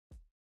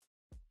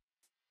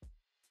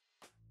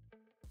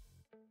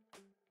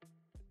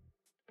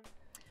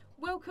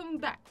Welcome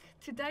back.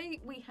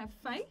 Today we have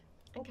Faye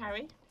And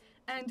Carrie.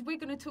 and we're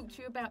going to talk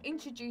to you about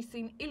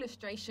introducing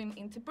illustration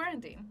into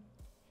branding.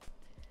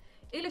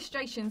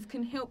 Illustrations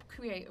can help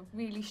create a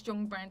really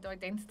strong brand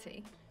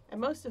identity. And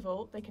most of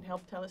all, they can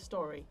help tell a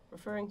story,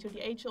 referring to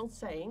the age-old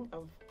saying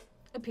of,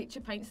 A picture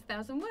paints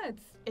 1,000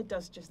 words. it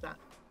does just that.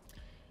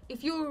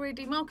 If you're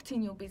already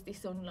marketing your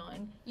business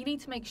online, you need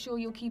to make sure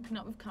you're keeping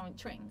up with current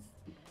trends.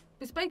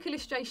 Bespoke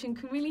illustration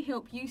can really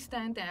help you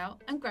stand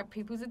out and grab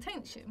people's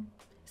attention.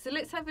 So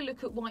let's have a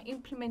look at why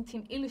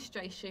implementing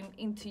illustration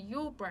into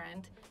your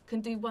brand can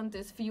do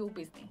wonders for your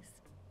business.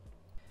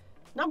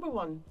 Number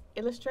 1,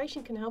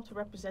 illustration can help to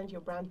represent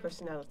your brand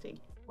personality.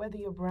 Whether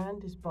your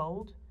brand is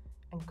bold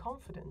and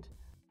confident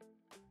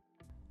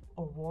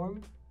or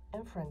warm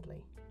and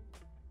friendly.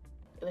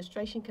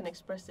 Illustration can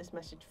express this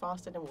message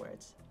faster than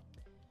words.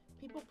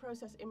 People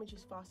process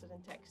images faster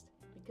than text.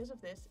 Because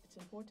of this, it's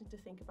important to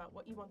think about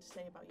what you want to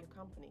say about your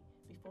company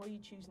before you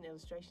choose an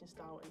illustration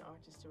style and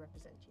artist to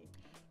represent you.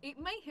 It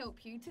may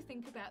help you to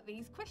think about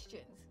these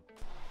questions.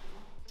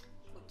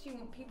 What do you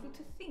want people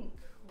to think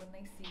when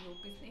they see your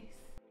business?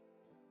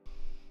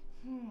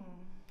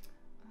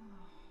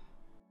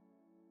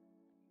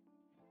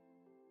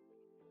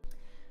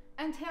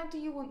 And how do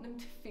you want them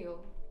to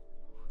feel?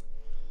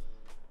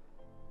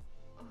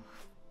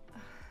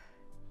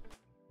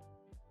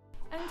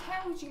 And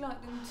how would you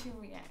like them to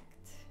react?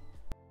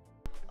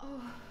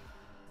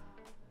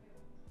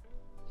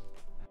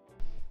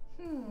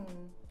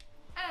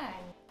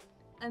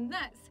 And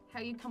that's how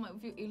you come up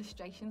with your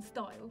illustration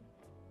style.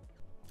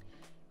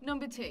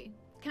 Number 2,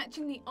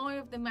 catching the eye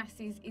of the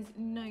masses is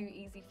no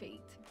easy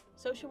feat.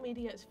 Social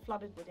media is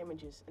flooded with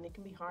images and it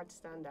can be hard to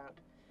stand out.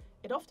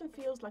 It often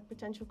feels like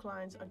potential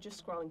clients are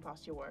just scrolling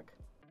past your work.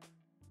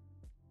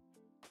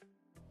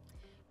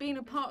 Being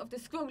a part of the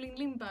scrolling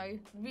limbo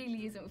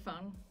really isn't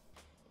fun.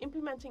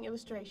 Implementing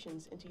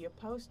illustrations into your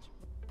posts,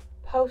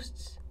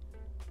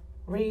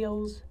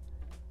 reels,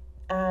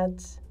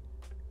 ads,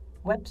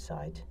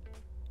 website,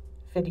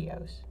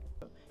 videos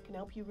can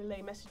help you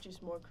relay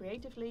messages more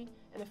creatively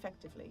and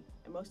effectively,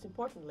 and most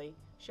importantly,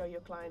 show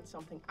your clients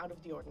something out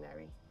of the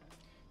ordinary.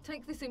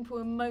 Take the simple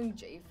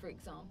emoji, for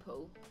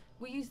example.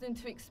 We use them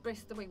to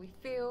express the way we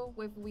feel,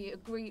 whether we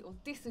agree or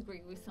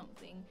disagree with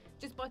something,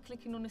 just by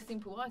clicking on a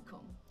simple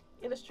icon.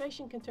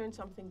 Illustration can turn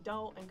something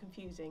dull and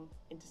confusing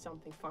into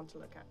something fun to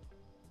look at.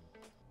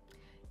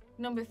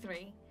 Number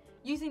 3,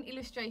 using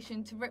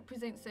illustration to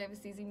represent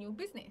services in your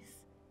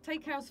business.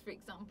 Take ours, for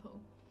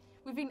example.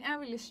 Within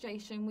our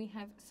illustration, we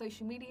have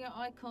social media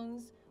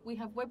icons, we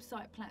have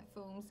website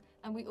platforms,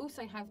 and we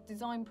also have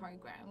design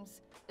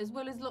programs, as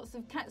well as lots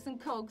of cats and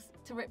cogs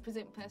to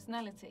represent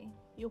personality.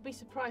 You'll be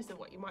surprised at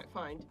what you might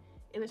find.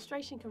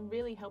 Illustration can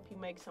really help you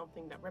make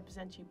something that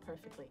represents you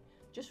perfectly.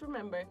 Just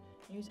remember,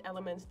 use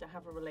elements that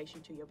have a relation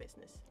to your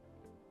business.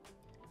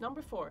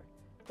 Number 4,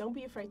 don't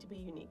be afraid to be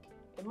unique.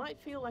 It might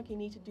feel like you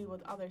need to do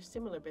what other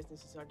similar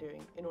businesses are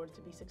doing in order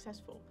to be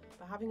successful,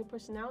 but having a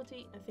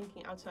personality and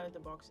thinking outside of the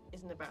box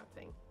isn't a bad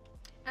thing.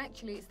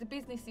 Actually, it's the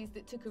businesses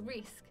that took a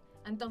risk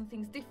and done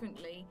things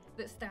differently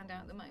that stand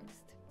out the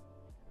most.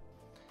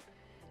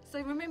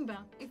 So remember,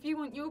 if you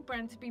want your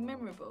brand to be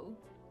memorable,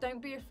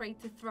 don't be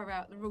afraid to throw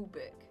out the rule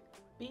book.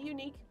 Be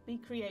unique, be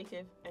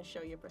creative, and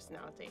show your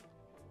personality.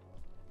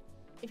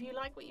 If you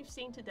like what you've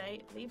seen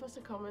today, leave us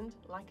a comment,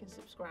 like and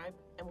subscribe,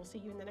 and we'll see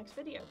you in the next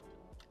video.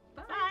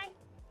 Bye! Bye!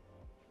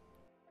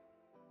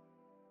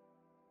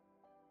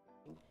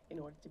 In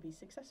order to be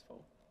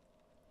successful.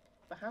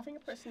 But having a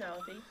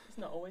personality is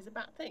not always a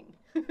bad thing.